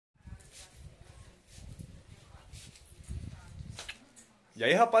E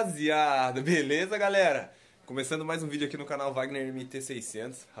aí, rapaziada, beleza, galera? Começando mais um vídeo aqui no canal Wagner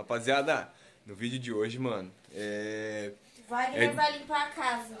MT600. Rapaziada, no vídeo de hoje, mano, Wagner vai limpar a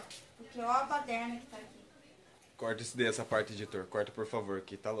casa, porque ó a baderna que tá aqui. Corta isso daí, essa parte, editor. Corta, por favor,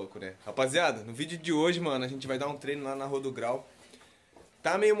 que tá louco, né? Rapaziada, no vídeo de hoje, mano, a gente vai dar um treino lá na Rua do Grau.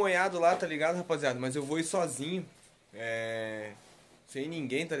 Tá meio molhado lá, tá ligado, rapaziada? Mas eu vou ir sozinho, sem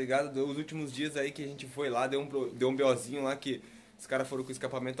ninguém, tá ligado? Os últimos dias aí que a gente foi lá, deu um BOzinho lá que os caras foram com o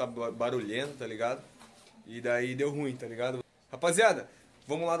escapamento barulhento, tá ligado? E daí deu ruim, tá ligado? Rapaziada,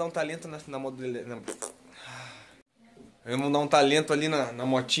 vamos lá dar um talento na modelo. Vamos dar um talento ali na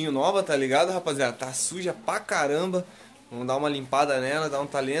motinho nova, tá ligado, rapaziada? Tá suja pra caramba. Vamos dar uma limpada nela, dar um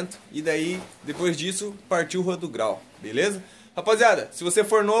talento. E daí, depois disso, partiu o Rua do Grau, beleza? Rapaziada, se você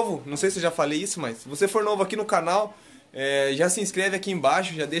for novo, não sei se eu já falei isso, mas se você for novo aqui no canal, já se inscreve aqui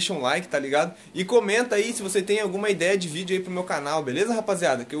embaixo, já deixa um like, tá ligado? E comenta aí se você tem alguma ideia de vídeo aí pro meu canal, beleza,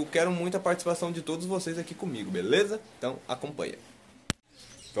 rapaziada? Que eu quero muito a participação de todos vocês aqui comigo, beleza? Então, acompanha.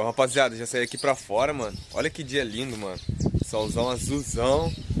 Então, rapaziada, já saí aqui pra fora, mano. Olha que dia lindo, mano. Solzão azulzão.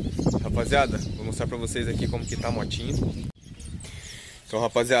 Rapaziada, vou mostrar pra vocês aqui como que tá a motinha. Então,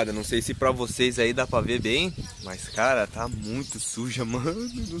 rapaziada, não sei se pra vocês aí dá pra ver bem, mas, cara, tá muito suja, mano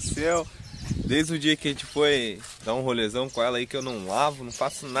do céu. Desde o dia que a gente foi dar um rolezão com ela aí, que eu não lavo, não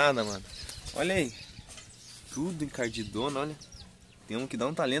faço nada, mano. Olha aí. Tudo encardidona, olha. Tem um que dá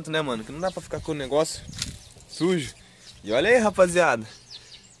um talento, né, mano? Que não dá pra ficar com o negócio sujo. E olha aí, rapaziada.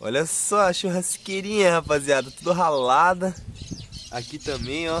 Olha só a churrasqueirinha, rapaziada. Tudo ralada. Aqui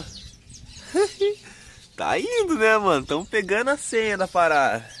também, ó. Tá indo, né, mano? Tamo pegando a senha da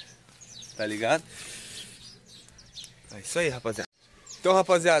parada. Tá ligado? É isso aí, rapaziada. Então,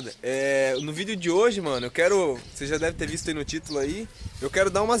 rapaziada, no vídeo de hoje, mano, eu quero... Você já deve ter visto aí no título aí. Eu quero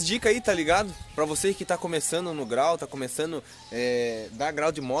dar umas dicas aí, tá ligado? Pra você que tá começando no grau, tá começando dar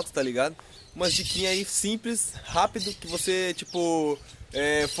grau de moto, tá ligado? Umas diquinhas aí simples, rápido, que você, tipo...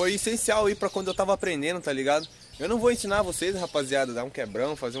 foi essencial aí pra quando eu tava aprendendo, tá ligado? Eu não vou ensinar vocês, rapaziada, dar um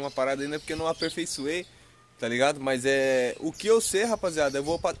quebrão, fazer uma parada ainda, porque eu não aperfeiçoei, tá ligado? Mas o que eu sei, rapaziada,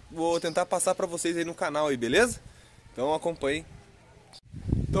 eu vou tentar passar pra vocês aí no canal aí, beleza? Então acompanhem.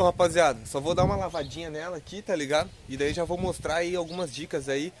 Então, rapaziada, só vou dar uma lavadinha nela aqui, tá ligado? E daí já vou mostrar aí algumas dicas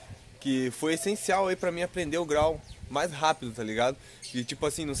aí que foi essencial aí pra mim aprender o grau mais rápido, tá ligado? E tipo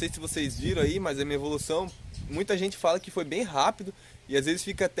assim, não sei se vocês viram aí, mas a minha evolução, muita gente fala que foi bem rápido e às vezes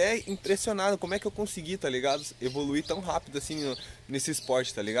fica até impressionado como é que eu consegui, tá ligado? Evoluir tão rápido assim nesse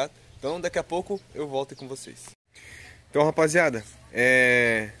esporte, tá ligado? Então daqui a pouco eu volto aí com vocês. Então, rapaziada,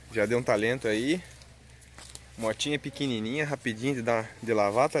 já deu um talento aí. Motinha pequenininha, rapidinho de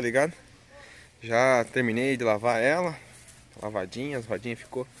lavar, tá ligado? Já terminei de lavar ela. Lavadinha, as rodinhas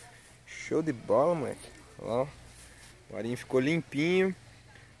ficou show de bola, moleque. Ó, o arinho ficou limpinho.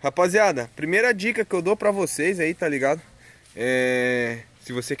 Rapaziada, primeira dica que eu dou pra vocês aí, tá ligado?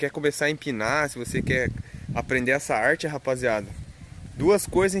 Se você quer começar a empinar, se você quer aprender essa arte, rapaziada, duas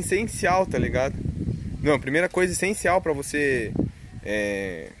coisas essenciais, tá ligado? Não, primeira coisa essencial pra você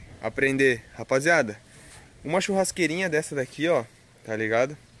aprender, rapaziada, uma churrasqueirinha dessa daqui, ó, tá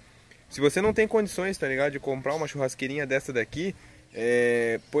ligado? Se você não tem condições, tá ligado, de comprar uma churrasqueirinha dessa daqui,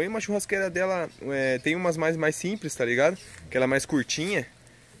 põe uma churrasqueira dela, tem umas mais simples, tá ligado? Que ela é mais curtinha,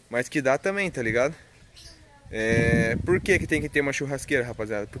 mas que dá também, tá ligado? Por que tem que ter uma churrasqueira,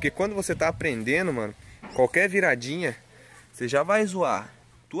 rapaziada? Porque quando você tá aprendendo, mano, qualquer viradinha, você já vai zoar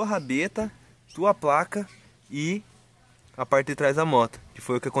tua rabeta, tua placa e a parte de trás da moto, que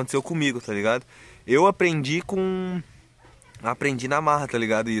foi o que aconteceu comigo, tá ligado? Eu aprendi na marra, tá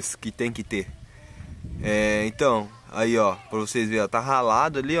ligado? Isso que tem que ter. Então, aí ó, pra vocês verem, ó, tá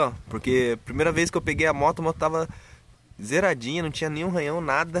ralado ali, ó. Porque a primeira vez que eu peguei a moto tava zeradinha, não tinha nenhum ranhão,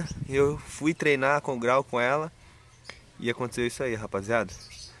 nada. Eu fui treinar com grau com ela e aconteceu isso aí, rapaziada.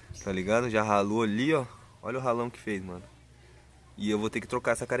 Tá ligado? Já ralou ali, ó. Olha o ralão que fez, mano. E eu vou ter que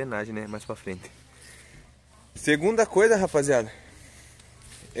trocar essa carenagem, né, mais pra frente. Segunda coisa, rapaziada,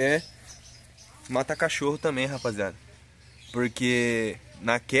 mata cachorro também, rapaziada. Porque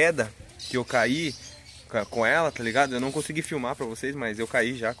na queda que eu caí com ela, tá ligado? Eu não consegui filmar pra vocês, mas eu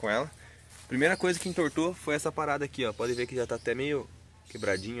caí já com ela. Primeira coisa que entortou foi essa parada aqui, ó. Pode ver que já tá até meio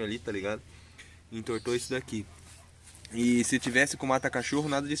quebradinho ali, tá ligado? Entortou isso daqui. E se tivesse com mata cachorro,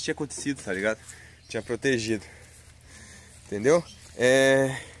 nada disso tinha acontecido, tá ligado? Tinha protegido. Entendeu?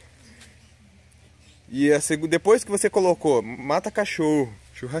 E depois que você colocou mata cachorro,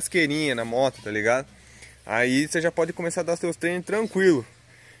 churrasqueirinha na moto, tá ligado? Aí você já pode começar a dar seus treinos tranquilo.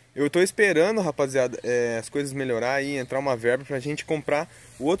 Eu tô esperando, rapaziada, as coisas melhorar aí, entrar uma verba pra gente comprar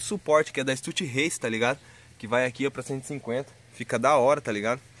o outro suporte, que é da Race, tá ligado? Que vai aqui ó, pra 150. Fica da hora, tá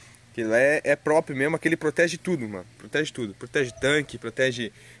ligado? Aquele lá é próprio mesmo, aquele protege tudo, mano. Protege tudo. Protege tanque,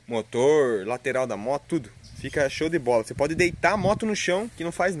 protege motor, lateral da moto, tudo. Fica show de bola. Você pode deitar a moto no chão que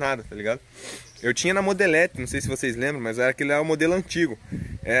não faz nada, tá ligado? Eu tinha na Modelete, não sei se vocês lembram, mas aquele é o modelo antigo.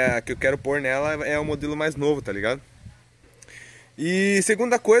 A que eu quero pôr nela é o modelo mais novo, tá ligado? E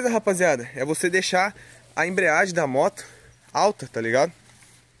segunda coisa, rapaziada, é você deixar a embreagem da moto alta, tá ligado?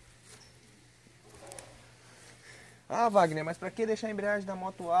 Ah, Wagner, mas pra que deixar a embreagem da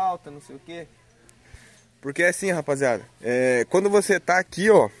moto alta, não sei o que? Porque é assim, rapaziada, quando você tá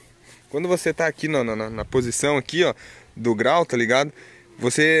aqui, ó, quando você tá aqui na posição aqui, ó, do grau, tá ligado?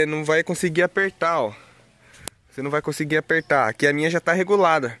 Você não vai conseguir apertar, ó. Você não vai conseguir apertar. Aqui a minha já tá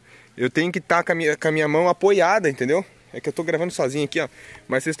regulada. Eu tenho que estar com a minha mão apoiada, entendeu? É que eu tô gravando sozinho aqui, ó.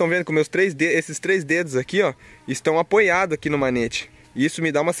 Mas vocês estão vendo que meus esses três dedos aqui, ó, estão apoiados aqui no manete. Isso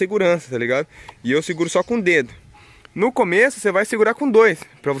me dá uma segurança, tá ligado? E eu seguro só com o dedo. No começo você vai segurar com dois,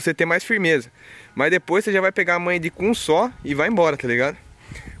 pra você ter mais firmeza. Mas depois você já vai pegar a manha de com um só e vai embora, tá ligado?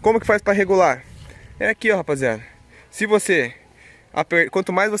 Como que faz pra regular? É aqui, ó, rapaziada. Se você...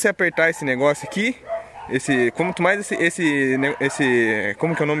 Quanto mais você apertar esse negócio aqui... Quanto mais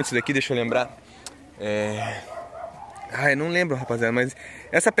como que é o nome disso daqui? Deixa eu lembrar. Eu não lembro, rapaziada, mas...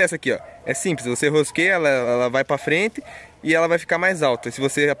 Essa peça aqui, ó, é simples. Você rosqueia, ela vai pra frente e ela vai ficar mais alta. Se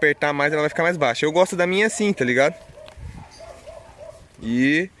você apertar mais, ela vai ficar mais baixa. Eu gosto da minha assim, tá ligado?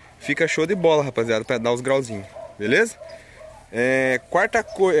 E fica show de bola, rapaziada, pra dar os grauzinhos, beleza?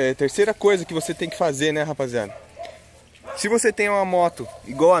 Terceira coisa que você tem que fazer, né, rapaziada? Se você tem uma moto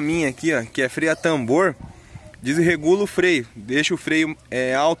igual a minha aqui, ó, que é freio a tambor, desregula o freio, deixa o freio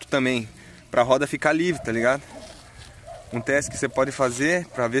alto também, pra roda ficar livre, tá ligado? Um teste que você pode fazer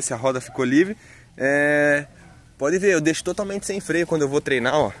pra ver se a roda ficou livre, pode ver, eu deixo totalmente sem freio quando eu vou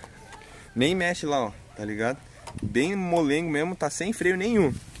treinar, ó. Nem mexe lá, ó, tá ligado? Bem molengo mesmo, tá sem freio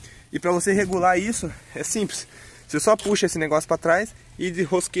nenhum. E pra você regular isso, é simples. Você só puxa esse negócio pra trás e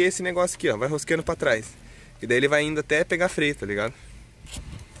rosqueia esse negócio aqui, ó. Vai rosqueando pra trás. E daí ele vai indo até pegar freio, tá ligado?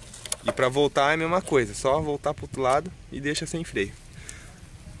 E pra voltar é a mesma coisa. Só voltar pro outro lado e deixa sem freio.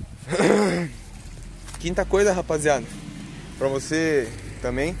 Quinta coisa, rapaziada, pra você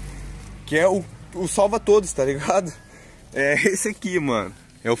também, que é o salva todos, tá ligado? É esse aqui, mano.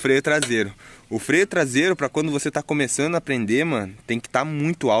 É o freio traseiro. O freio traseiro, pra quando você tá começando a aprender, mano, tem que estar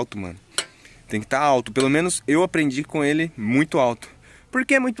muito alto, mano. Tem que estar alto. Pelo menos eu aprendi com ele muito alto. Por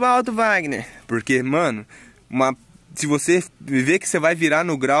que muito alto, Wagner? Porque, mano, se você ver que você vai virar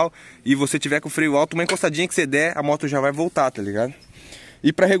no grau e você tiver com o freio alto, uma encostadinha que você der, a moto já vai voltar, tá ligado?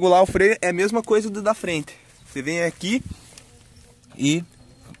 E pra regular o freio é a mesma coisa do da frente. Você vem aqui e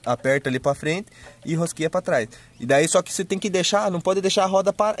aperta ali pra frente e rosqueia pra trás. E daí só que você tem que deixar, não pode deixar a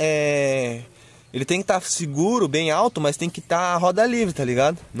roda ele tem que estar seguro, bem alto, mas tem que estar a roda livre, tá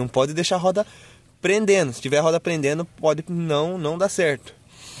ligado? Não pode deixar a roda prendendo. Se tiver a roda prendendo, pode não dar certo.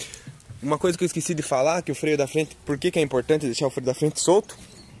 Uma coisa que eu esqueci de falar, que o freio da frente, por que é importante deixar o freio da frente solto?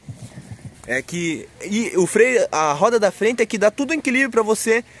 É que a roda da frente é que dá tudo equilíbrio pra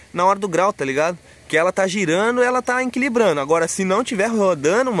você na hora do grau, tá ligado? Que ela tá girando, ela tá equilibrando. Agora, se não tiver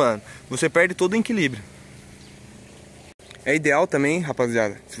rodando, mano, você perde todo o equilíbrio. É ideal também,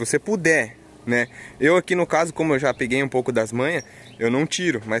 rapaziada, se você puder, né? Eu aqui no caso, como eu já peguei um pouco das manhas, eu não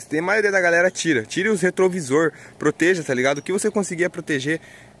tiro, mas a maioria da galera tira. Tire os retrovisor, proteja, tá ligado? O que você conseguir proteger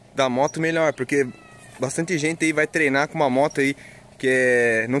da moto, melhor, porque bastante gente aí vai treinar com uma moto aí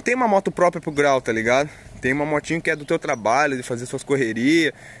que não tem uma moto própria pro grau, tá ligado? Tem uma motinho que é do teu trabalho, de fazer suas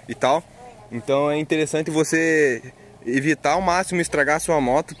correrias e tal. Então é interessante você evitar ao máximo estragar a sua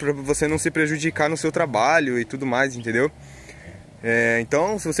moto para você não se prejudicar no seu trabalho e tudo mais, entendeu?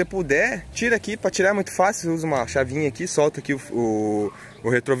 Então, se você puder, tira aqui. Para tirar é muito fácil, você usa uma chavinha aqui, solta aqui o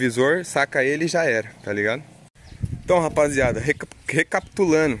retrovisor, saca ele e já era, tá ligado? Então, rapaziada,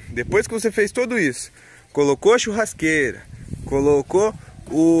 recapitulando, depois que você fez tudo isso, colocou a churrasqueira, colocou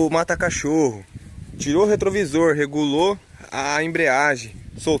o mata-cachorro, tirou o retrovisor, regulou a embreagem,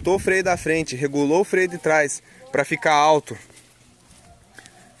 soltou o freio da frente, regulou o freio de trás para ficar alto,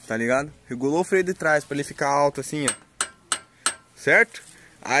 tá ligado? Regulou o freio de trás para ele ficar alto assim, ó. Certo?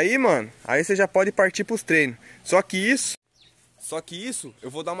 Aí, mano, aí você já pode partir pros treinos. Só que isso eu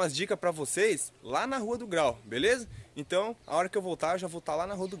vou dar umas dicas pra vocês lá na Rua do Grau, beleza? Então, a hora que eu voltar, eu já vou estar lá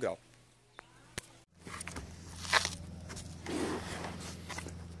na Rua do Grau.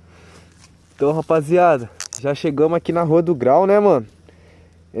 Então, rapaziada, já chegamos aqui na Rua do Grau, né, mano?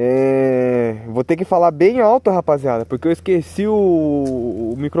 Vou ter que falar bem alto, rapaziada, porque eu esqueci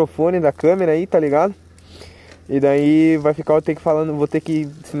o microfone da câmera aí, tá ligado? E daí vai ficar, vou ter que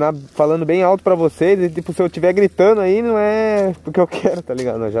ensinar falando bem alto pra vocês. E tipo, se eu estiver gritando aí, não é porque eu quero, tá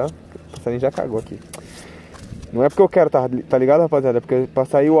ligado? O passarinho já cagou aqui. Não é porque eu quero, tá ligado, rapaziada? É porque pra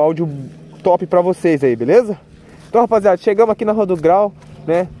sair o áudio top pra vocês aí, beleza? Então, rapaziada, chegamos aqui na Rua do Grau,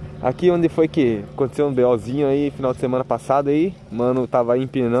 né? Aqui onde foi que aconteceu um BOzinho aí, final de semana passado aí. Mano, tava aí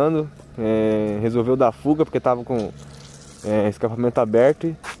empinando, resolveu dar fuga porque tava com escapamento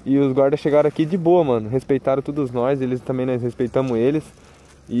aberto. E os guardas chegaram aqui de boa, mano. Respeitaram todos nós, eles também, nós respeitamos eles.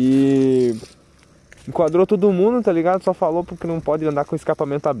 E enquadrou todo mundo, tá ligado? Só falou porque não pode andar com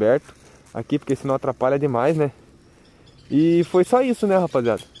escapamento aberto aqui, porque senão atrapalha demais, né? E foi só isso, né,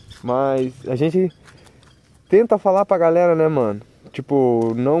 rapaziada? Mas a gente tenta falar pra galera, né, mano?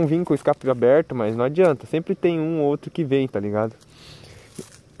 Tipo, não vim com o escape aberto, mas não adianta. Sempre tem um ou outro que vem, tá ligado?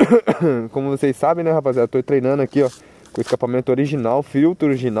 Como vocês sabem, né, rapaziada? Tô treinando aqui, ó, com escapamento original, filtro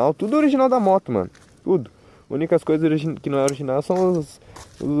original, tudo original da moto, mano. Tudo. Únicas coisas que não é original são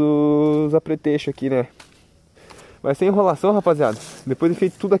os apretextos aqui, né? Mas sem enrolação, rapaziada. Depois de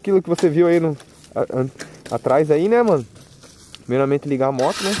feito tudo aquilo que você viu aí atrás aí, né, mano? Primeiramente ligar a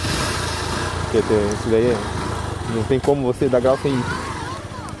moto, né? Porque isso daí não tem como você dar grau sem...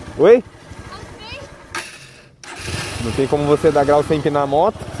 Oi? Não tem como você dar grau sem empinar a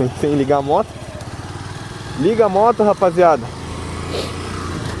moto, sem ligar a moto. Liga a moto, rapaziada.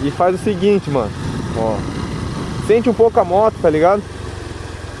 E faz o seguinte, mano. Ó. Sente um pouco a moto, tá ligado?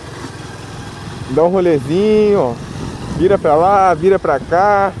 Dá um rolezinho, ó. Vira pra lá, vira pra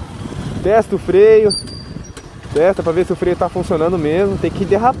cá. Testa o freio. Testa pra ver se o freio tá funcionando mesmo. Tem que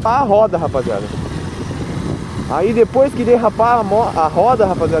derrapar a roda, rapaziada. Aí depois que derrapar a roda,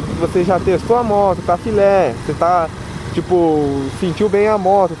 rapaziada, que você já testou a moto, tá filé, você tá, tipo, sentiu bem a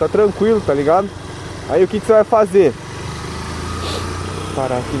moto, tá tranquilo, tá ligado? Aí o que você vai fazer? Vou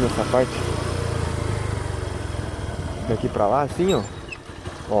parar aqui nessa parte. Daqui pra lá, assim, ó.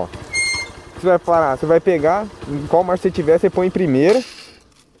 Ó. Você vai parar, você vai pegar, em qual marcha você tiver, você põe em primeira.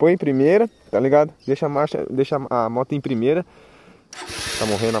 Põe em primeira, tá ligado? Deixa a moto em primeira. Tá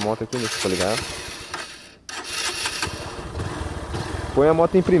morrendo a moto aqui, deixa eu ligar. Põe a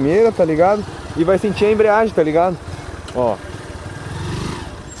moto em primeira, tá ligado? E vai sentir a embreagem, tá ligado? Ó.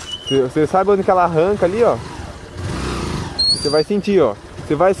 Você sabe onde que ela arranca ali, ó. Você vai sentir, ó.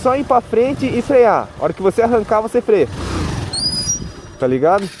 Você vai só ir pra frente e frear. A hora que você arrancar, você freia. Tá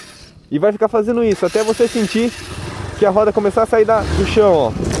ligado? E vai ficar fazendo isso até você sentir que a roda começar a sair do chão,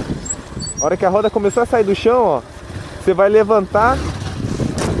 ó. A hora que a roda começar a sair do chão, ó, você vai levantar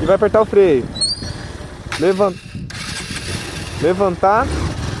e vai apertar o freio. Levantar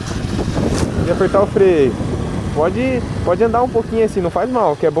e apertar o freio. Pode andar um pouquinho assim, não faz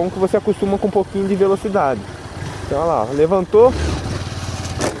mal, que é bom que você acostuma com um pouquinho de velocidade. Então, olha lá, levantou,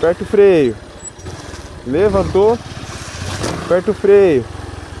 aperta o freio. Levantou, aperta o freio.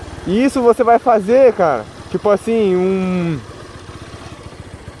 E isso você vai fazer, cara, tipo assim,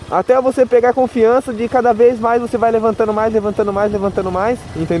 até você pegar confiança de cada vez mais você vai levantando mais,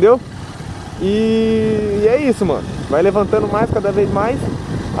 entendeu? E é isso, mano. Vai levantando mais, cada vez mais.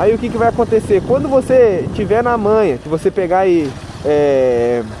 Aí o que vai acontecer? Quando você tiver na manha, que você pegar e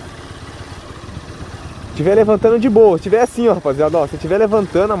tiver levantando de boa, tiver assim, ó, rapaziada, ó, se tiver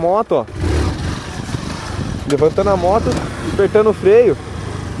levantando a moto, ó, levantando a moto, apertando o freio,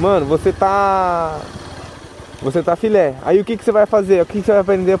 mano, você tá filé. Aí o que você vai fazer? O que você vai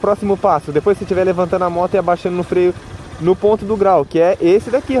aprender? O próximo passo, depois que você estiver levantando a moto e abaixando no freio no ponto do grau, que é esse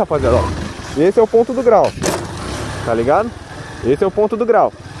daqui, rapaziada, ó. Esse é o ponto do grau, tá ligado? Esse é o ponto do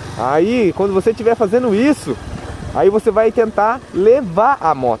grau. Aí, quando você estiver fazendo isso, aí você vai tentar levar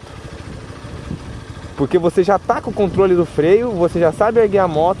a moto. Porque você já tá com o controle do freio, você já sabe erguer a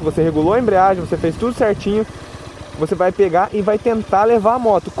moto, você regulou a embreagem, você fez tudo certinho. Você vai pegar e vai tentar levar a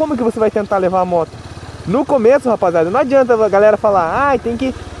moto. Como que você vai tentar levar a moto? No começo, rapaziada, não adianta a galera falar,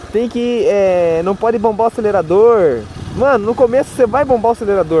 não pode bombar o acelerador. Mano, no começo você vai bombar o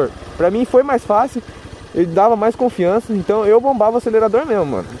acelerador. Pra mim foi mais fácil, eu dava mais confiança, então eu bombava o acelerador mesmo,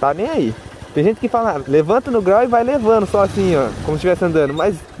 mano. Não tá nem aí. Tem gente que fala, levanta no grau e vai levando, só assim, ó, como se estivesse andando.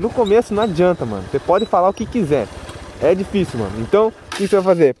 Mas no começo não adianta, mano. Você pode falar o que quiser. É difícil, mano. Então, o que você vai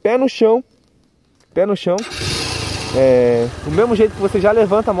fazer? Pé no chão. Do mesmo jeito que você já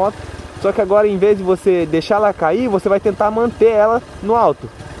levanta a moto. Só que agora, em vez de você deixar ela cair, você vai tentar manter ela no alto.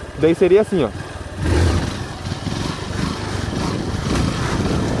 Daí seria assim, ó.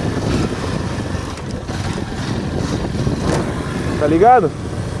 Tá ligado?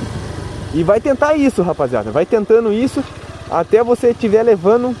 E vai tentar isso, rapaziada. Vai tentando isso até você estiver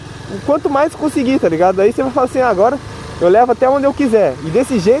levando o quanto mais conseguir, tá ligado? Aí você vai falar assim, agora eu levo até onde eu quiser. E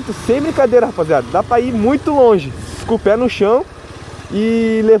desse jeito, sem brincadeira, rapaziada, dá pra ir muito longe, com o pé no chão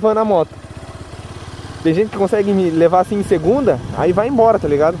e levando a moto. Tem gente que consegue me levar assim em segunda, aí vai embora, tá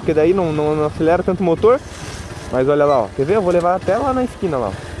ligado? Porque daí não acelera tanto o motor. Mas olha lá, ó, quer ver? Eu vou levar até lá na esquina lá,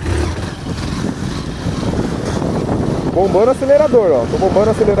 ó. Bombando o acelerador, ó. Tô bombando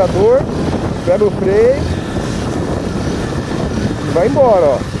o acelerador, pego o freio e vai embora,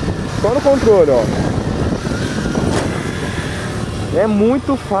 ó. Só no controle, ó. É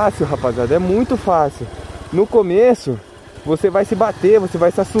muito fácil, rapaziada, é muito fácil. No começo você vai se bater, você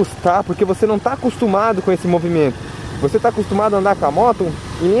vai se assustar, porque você não tá acostumado com esse movimento. Você tá acostumado a andar com a moto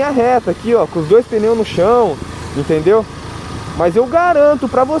em linha reta aqui, ó, com os dois pneus no chão, entendeu? Mas eu garanto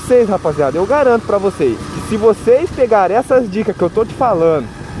pra vocês, rapaziada, eu garanto pra vocês que se vocês pegarem essas dicas que eu tô te falando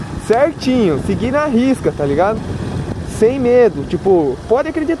certinho, seguir na risca, tá ligado? Sem medo, tipo, pode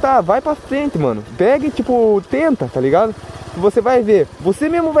acreditar, vai pra frente, mano. Pega e, tipo, tenta, tá ligado? Você vai ver, você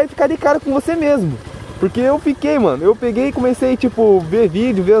mesmo vai ficar de cara com você mesmo. Porque eu fiquei, mano, eu peguei e comecei, tipo, ver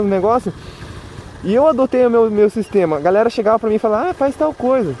vídeo, ver os negócios. E eu adotei o meu sistema. A galera chegava pra mim e falava, ah, faz tal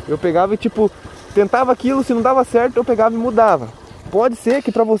coisa. Eu pegava e, tipo, tentava aquilo, se não dava certo, eu pegava e mudava. Pode ser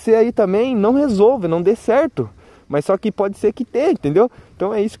que pra você aí também não resolva, não dê certo. Mas só que pode ser que tenha, entendeu?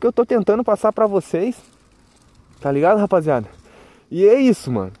 Então é isso que eu tô tentando passar pra vocês. Tá ligado, rapaziada? E é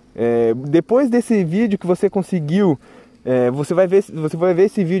isso, mano. Depois desse vídeo que você conseguiu... você vai ver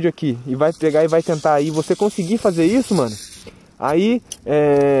esse vídeo aqui e vai pegar e vai tentar aí, você conseguir fazer isso, mano, aí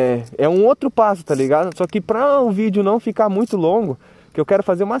é um outro passo, tá ligado? Só que pra o vídeo não ficar muito longo, que eu quero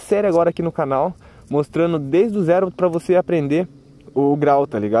fazer uma série agora aqui no canal, mostrando desde o zero pra você aprender o grau,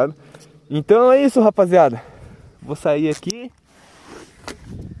 tá ligado? Então é isso, rapaziada. Vou sair aqui.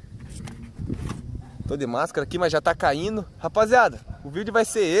 Tô de máscara aqui, mas já tá caindo. Rapaziada, o vídeo vai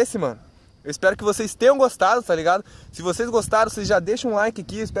ser esse, mano. Eu espero que vocês tenham gostado, tá ligado? Se vocês gostaram, vocês já deixam um like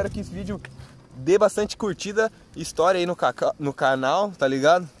aqui. Eu espero que esse vídeo dê bastante curtida e história aí no canal, tá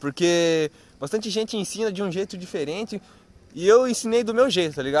ligado? Porque bastante gente ensina de um jeito diferente e eu ensinei do meu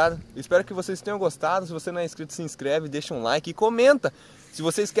jeito, tá ligado? Eu espero que vocês tenham gostado. Se você não é inscrito, se inscreve, deixa um like e comenta se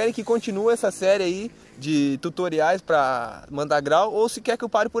vocês querem que continue essa série aí de tutoriais pra mandar grau ou se quer que eu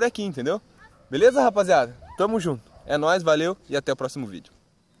pare por aqui, entendeu? Beleza, rapaziada? Tamo junto. É nóis, valeu e até o próximo vídeo.